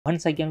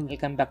Once again,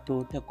 welcome back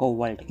to the Go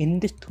World. In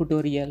this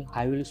tutorial,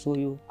 I will show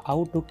you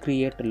how to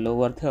create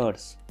lower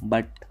thirds.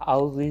 But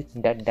how is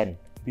that done?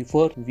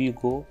 Before we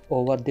go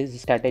over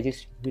these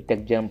strategies with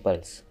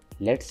examples,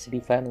 let's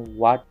define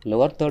what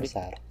lower thirds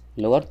are.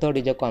 Lower third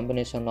is a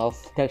combination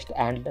of text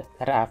and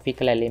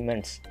graphical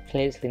elements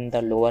placed in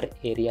the lower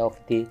area of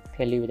the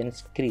television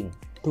screen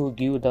to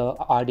give the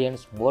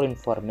audience more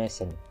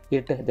information.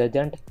 It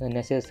doesn't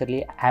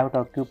necessarily have to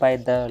occupy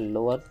the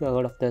lower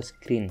third of the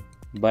screen,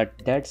 but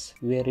that's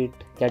where it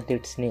gets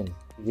its name.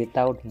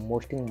 Without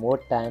wasting more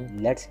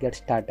time, let's get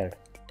started.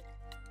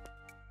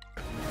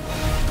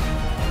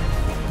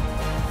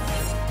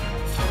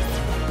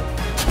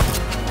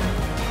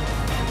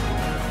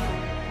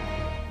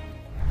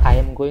 I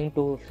am going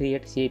to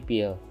create shape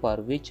here, for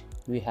which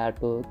we have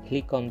to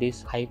click on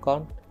this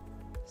icon,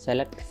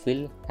 select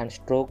fill and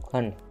stroke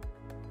 1.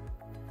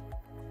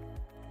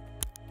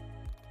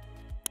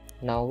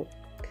 Now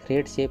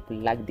create shape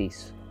like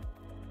this.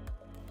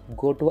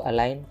 Go to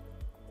align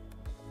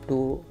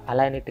to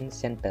align it in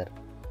center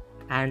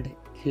and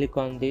click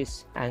on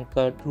this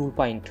anchor true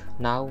point.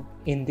 Now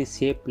in the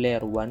shape layer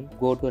 1,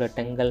 go to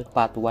rectangle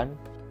path 1,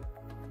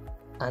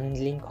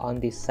 unlink on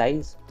the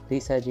size,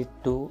 resize it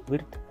to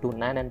width to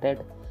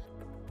 900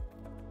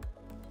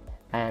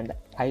 and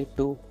height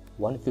to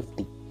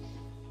 150.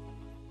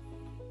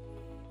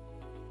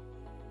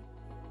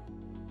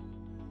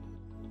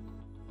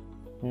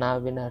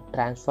 Now in a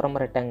transform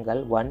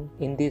rectangle 1,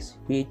 in this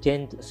we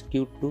change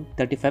skew to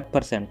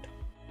 35%.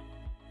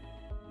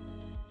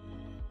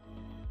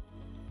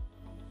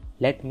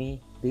 Let me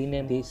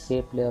rename this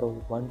shape layer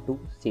 1 to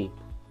shape.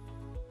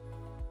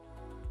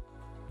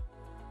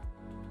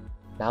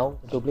 Now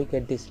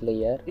duplicate this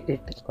layer,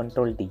 hit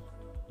Ctrl D.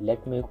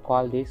 Let me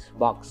call this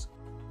box.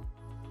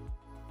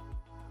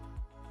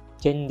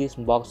 Change this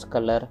box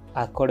color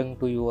according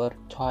to your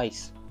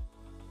choice.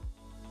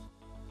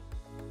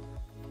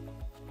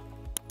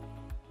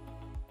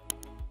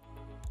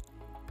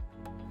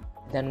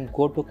 Then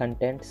go to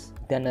contents,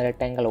 then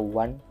rectangle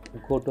 1,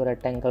 go to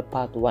rectangle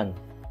path 1.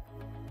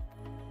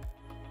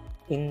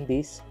 In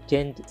this,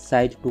 change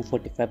size to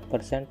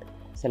 45%,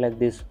 select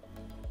this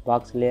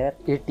box layer,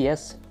 hit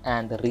yes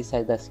and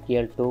resize the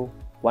scale to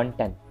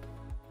 110.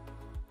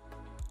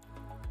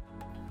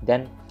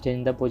 Then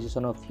change the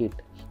position of it,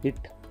 hit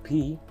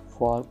P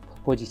for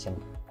position.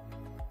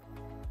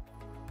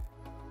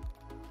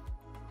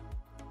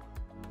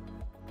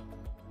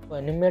 To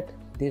animate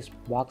this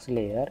box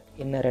layer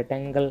in a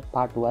rectangle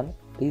part 1,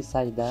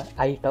 resize the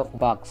height of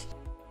box.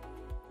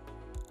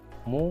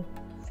 Move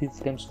few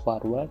frames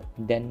forward,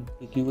 then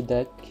give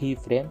the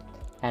keyframe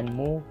and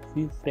move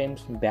few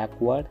frames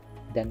backward,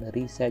 then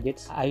resize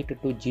its height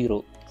to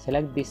 0.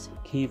 Select this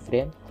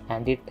keyframe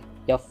and hit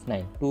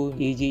F9 to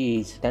easy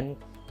ease. Then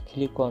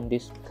click on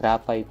this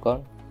graph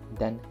icon,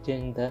 then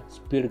change the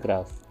speed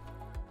graph.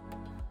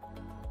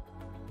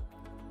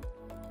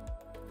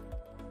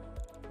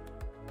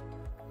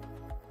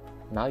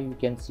 Now you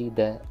can see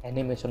the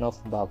animation of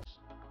box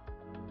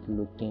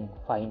looking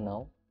fine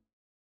now.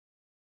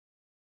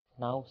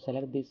 Now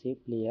select the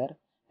shape layer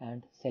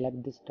and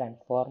select this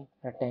transform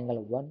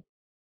rectangle 1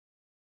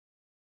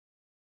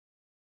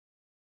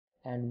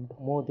 and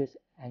move this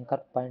anchor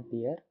point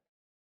here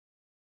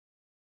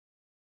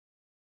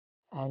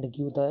and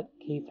give the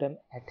keyframe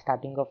at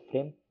starting of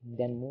frame,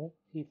 then move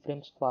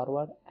keyframes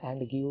forward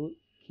and give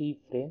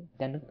keyframe,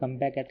 then come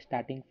back at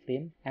starting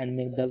frame and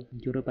make the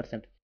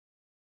 0%.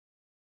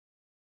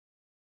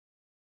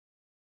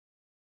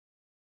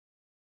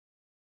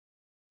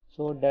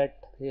 So that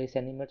this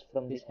animates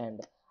from this end.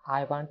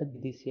 I want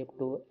this shape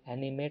to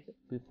animate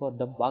before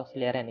the box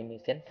layer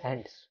animation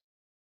ends.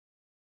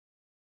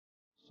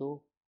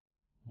 So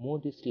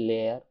move this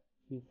layer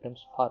few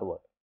frames forward.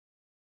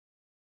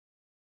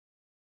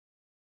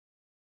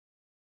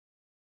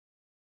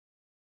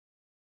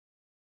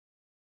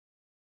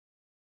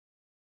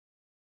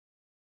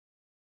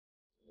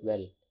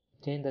 Well,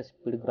 change the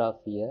speed graph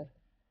here,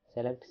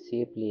 select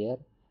shape layer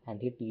and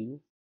hit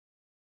U.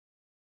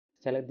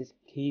 Select this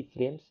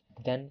keyframes,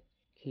 then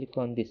click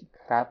on this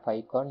graph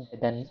icon,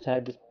 then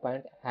select this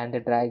point and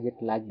drag it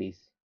like this.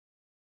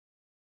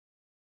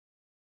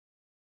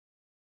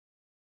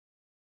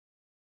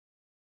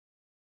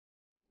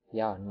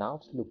 Yeah,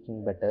 now it's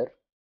looking better.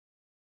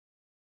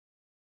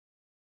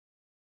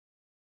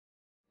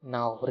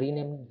 Now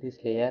rename this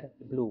layer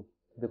blue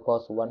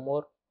because one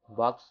more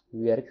box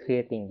we are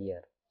creating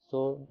here,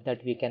 so that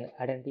we can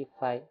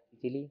identify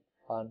easily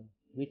on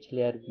which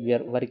layer we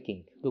are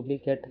working.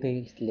 Duplicate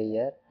this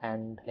layer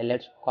and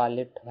let's call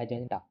it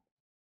magenta.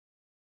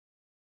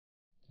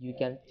 You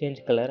can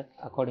change color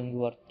according to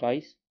your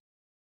choice.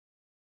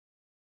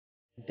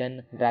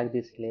 Then drag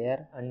this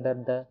layer under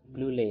the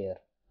blue layer.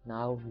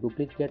 Now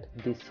duplicate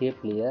this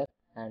shape layer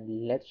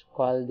and let's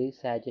call this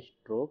as a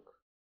stroke.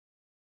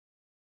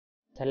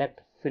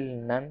 Select fill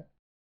none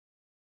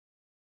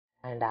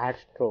and add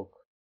stroke.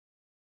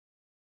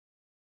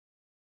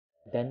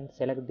 Then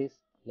select this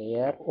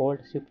layer, hold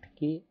shift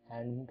key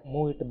and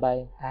move it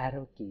by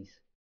arrow keys.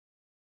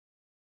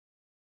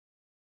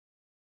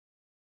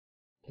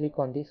 click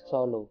on this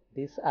solo.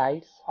 This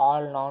hides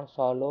all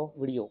non-solo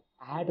video.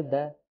 Add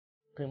the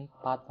trim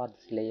path for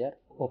this layer.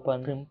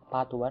 Open trim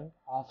path 1,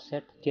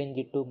 offset, change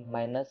it to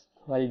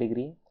 -12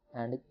 degree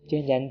and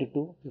change end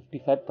to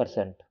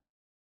 55%.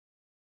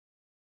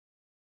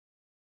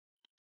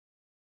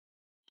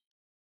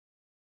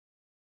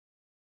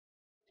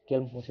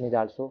 Scale motion is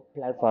also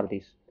applied for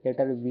this.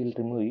 Later we will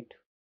remove it.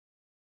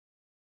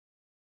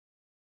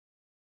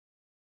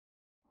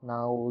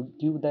 Now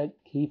give the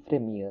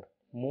keyframe here.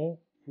 Move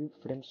few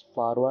frames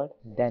forward,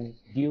 then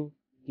give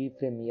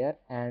keyframe here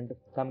and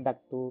come back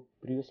to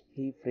previous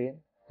keyframe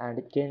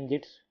and change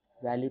its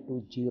value to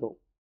 0.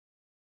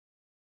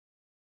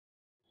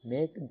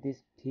 Make this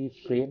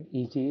keyframe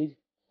easy,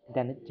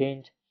 then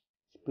change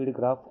speed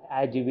graph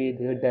as we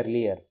did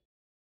earlier.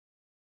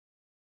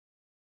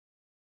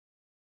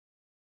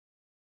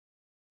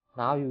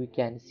 Now you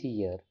can see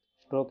here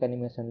stroke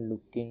animation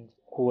looking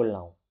cool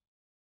now.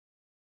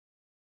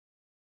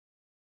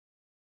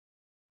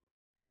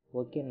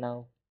 Okay,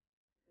 now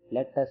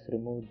let us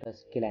remove the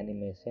scale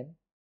animation.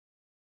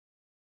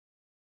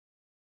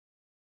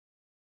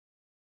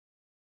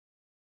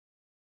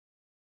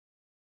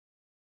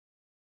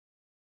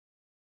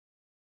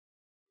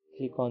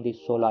 Click on the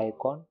solo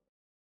icon.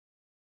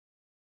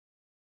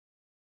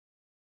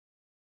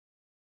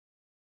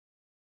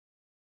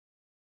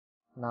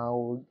 Now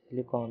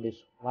click on this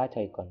watch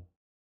icon.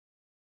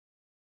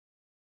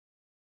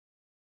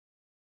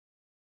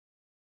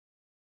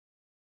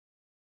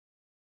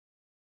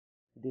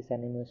 This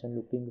animation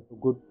looking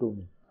good to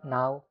me.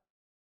 Now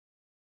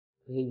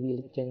we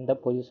will change the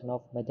position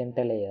of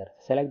magenta layer.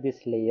 Select this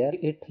layer,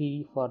 hit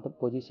E for the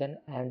position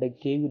and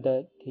give the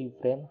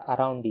keyframe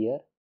around here.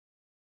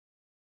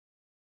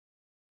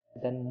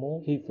 Then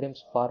move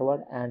keyframes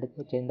forward and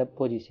change the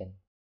position.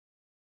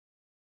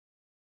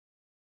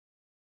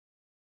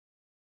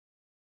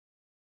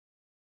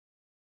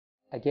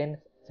 Again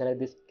select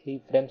these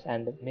keyframes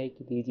and make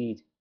it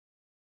easy.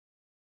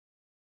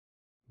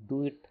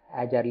 Do it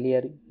as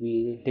earlier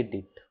we did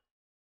it.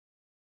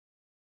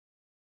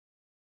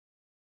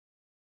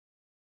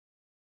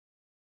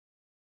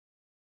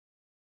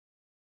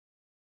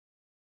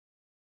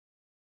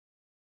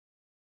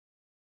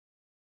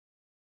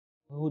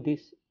 Move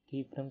these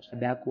keyframes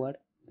backward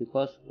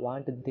because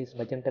want this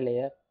magenta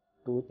layer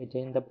to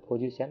change the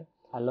position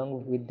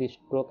along with the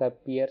stroke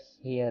appears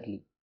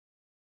clearly.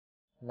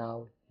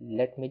 Now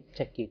let me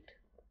check it.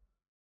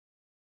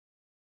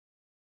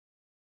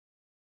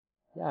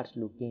 Yeah, it's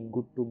looking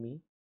good to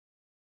me.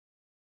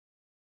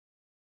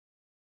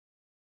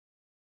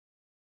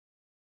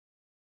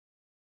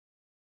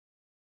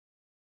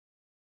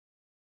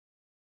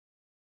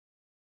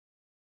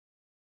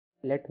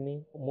 Let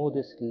me move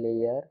this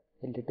layer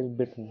a little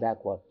bit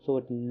backward so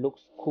it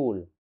looks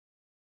cool.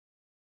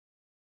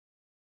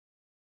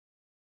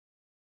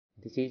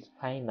 This is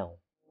fine now.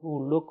 To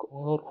look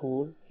more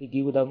cool, we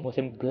give the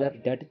motion blur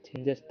that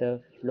changes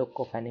the look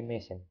of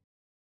animation.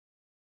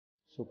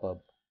 Superb.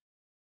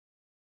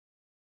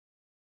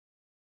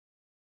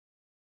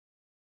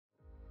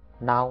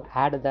 Now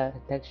add the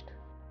text.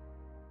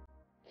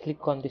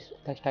 Click on this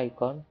text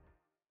icon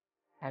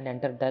and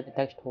enter the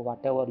text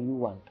whatever you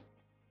want.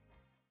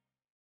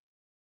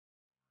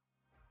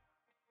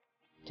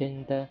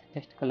 Change the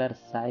text color,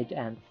 size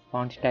and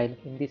font style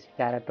in this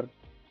character.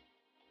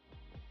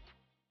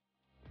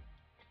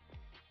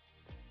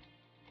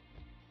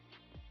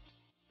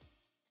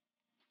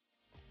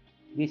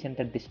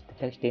 Recenter this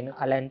text in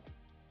align.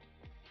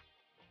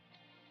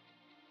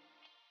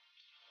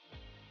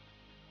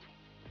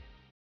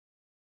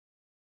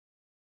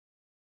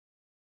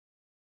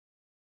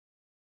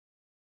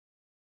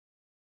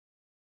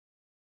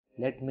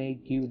 Let me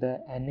give the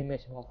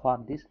animation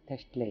for this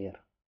text layer.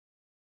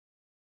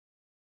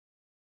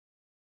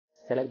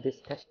 Select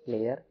this text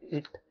layer,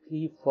 hit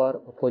E for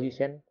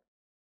position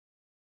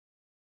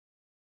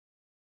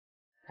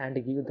and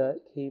give the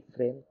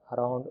keyframe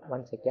around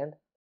 1 second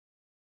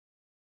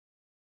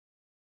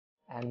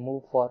and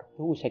move for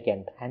 2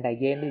 seconds and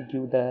again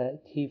give the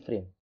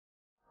keyframe.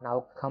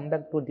 Now come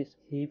back to this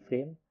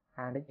keyframe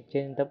and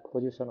change the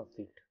position of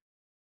it.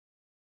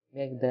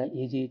 Make the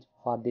easy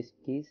for these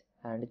keys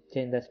and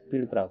change the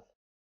speed graph.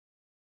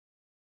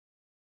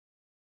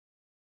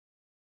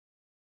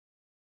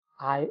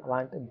 I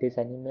want this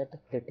animate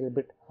little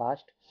bit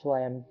fast, so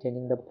I am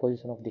changing the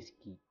position of this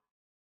key.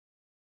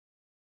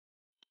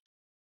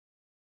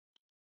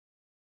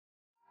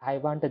 I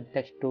want the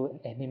text to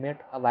animate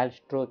while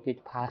stroke is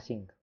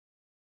passing.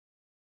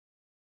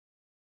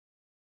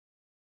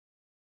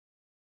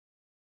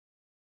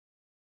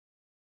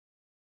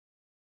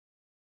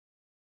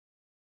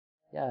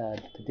 Yeah,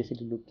 this is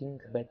looking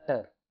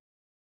better.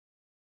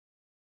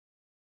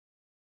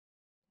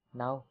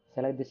 Now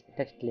select this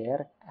text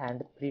layer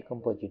and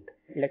pre-compose it.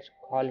 Let's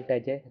call it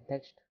as a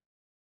text.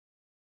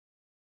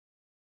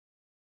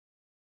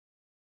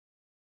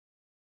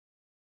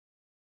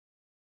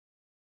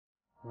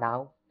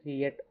 Now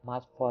create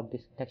mask for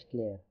this text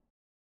layer.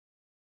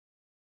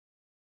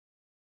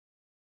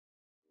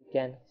 You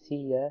can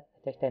see here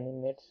just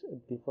animates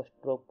before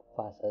stroke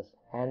passes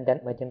and then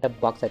magenta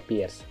box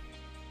appears.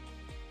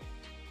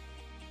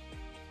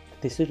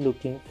 This is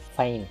looking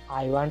fine.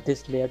 I want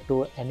this layer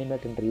to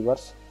animate in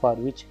reverse, for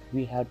which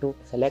we have to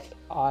select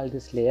all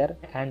this layer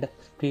and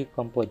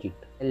pre-compose it.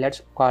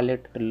 Let's call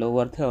it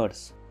lower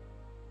thirds.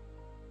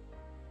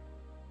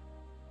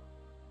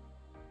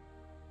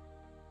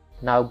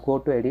 Now go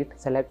to edit,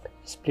 select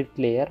split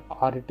layer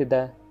or hit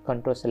the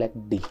control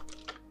select D.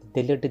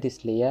 Delete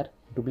this layer,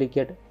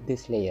 duplicate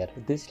this layer.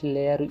 This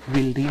layer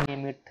will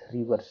rename it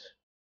reverse.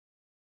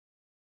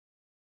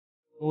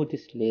 Move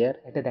this layer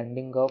at the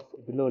ending of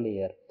below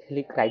layer.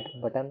 Click right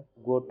button,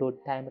 go to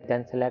time,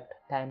 then select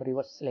time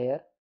reverse layer.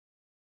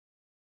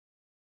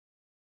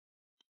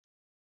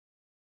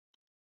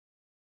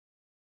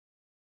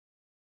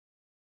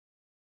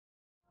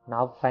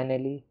 Now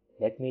finally,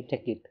 let me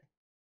check it.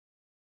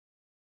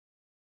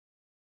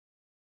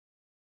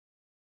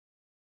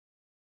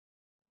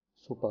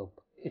 Superb.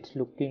 It's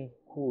looking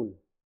cool.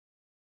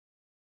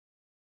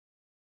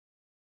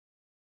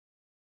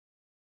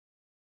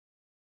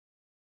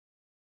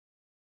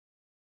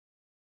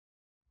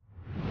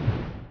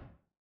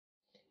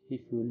 If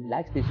you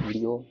like this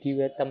video, give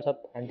a thumbs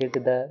up and hit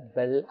the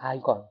bell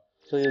icon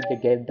so you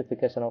get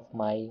notification of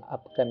my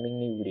upcoming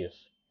new videos.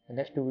 In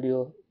next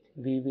video,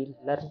 we will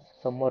learn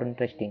some more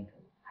interesting.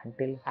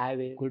 Until have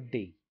a good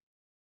day.